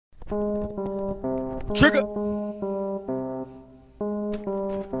Trigger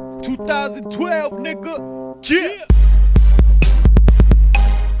 2012, nigga. Yeah.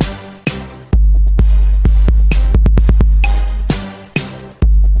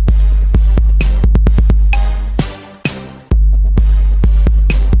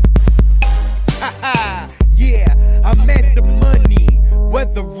 Yeah, I'm at the money,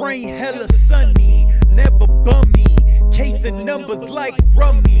 weather, rain, hella sunny, never bummy, chasing numbers like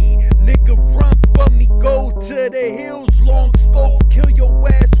rummy. Nigga, run for me, go to the hills, long scope, kill your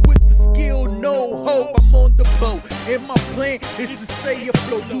ass with the skill, no hope. I'm on the boat, and my plan is to stay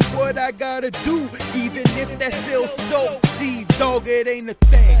afloat, do what I gotta do, even if that sells soap. See, dog, it ain't a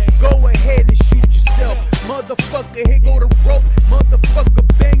thing, go ahead and shoot yourself, motherfucker, here go the rope, motherfucker,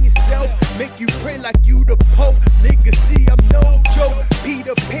 bang yourself, make you pray like you the Pope. Nigga, see, I'm no joke,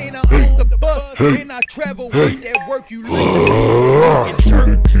 Peter Pan, I'm on the bus, and I travel with that work, you like to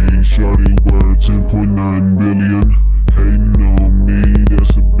the key, shawty word, 10.9 billion. Hating on me,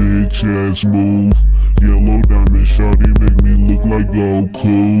 that's a bitch ass move. Yellow diamond, shawty make me look like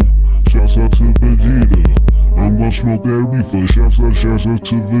Goku. Shouts out to Vegeta, I'm gon' smoke that reefer. Shouts out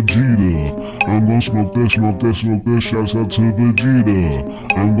to Vegeta, I'm gon' smoke that, shouts out to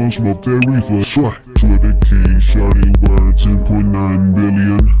Vegeta, I'm gon' smoke that reefer. Swat to the key, shawty word, 10.9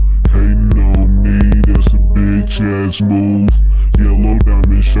 billion. Hating on me, that's a bitch ass move. Yellow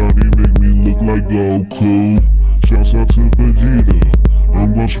diamond, shawty make me look like Goku. Shouts out to Vegeta,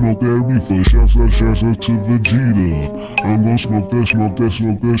 I'm gon' smoke that reefer. Shouts out to Vegeta, I'm gon' smoke that,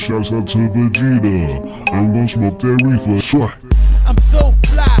 shouts out to Vegeta, I'm gon' smoke that reefer. Swat. I'm so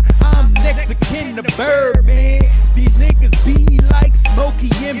fly, I'm Mexican the bird, man. These niggas be like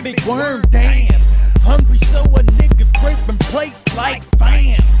Smokey and Big Worm, damn. Hungry so a nigga scraping plates like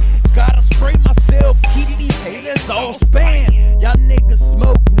fam. Gotta spray myself, keep these haters all spam. Y'all niggas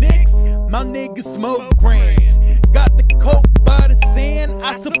smoke nicks, my niggas smoke grams. Got the coke by the sand,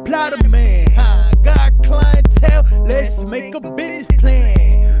 I supply the man. Got clientele, let's make a business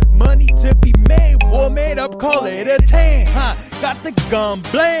plan. Money to be made, warm it up, call it a 10. Got the gun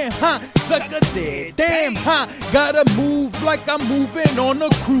bland, sucker dead, damn. Gotta move like I'm moving on a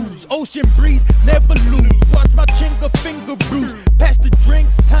cruise. Ocean breeze, never lose. Watch my chinga finger bruise. Pass the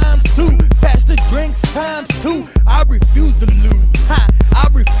drinks times 2, pass the drinks times 2. I refuse to lose, I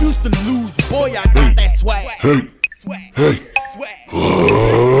refuse to lose. Boy, I got that swag. Hey, swag, hey, swag.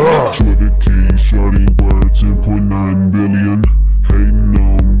 To the key, shawty word, 10.9 billion. Hating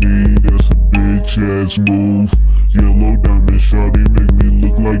on me, that's a bitch ass move. Yellow diamond, shawty make me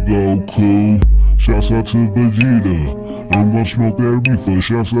look like Goku. Shouts out to Vegeta, I'm gon' smoke that reefer.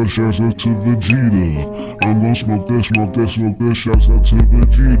 Shouts out to Vegeta, I'm gon' smoke that, shouts out to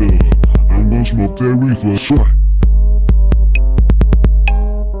Vegeta, I'm gon' smoke that reefer. Swat.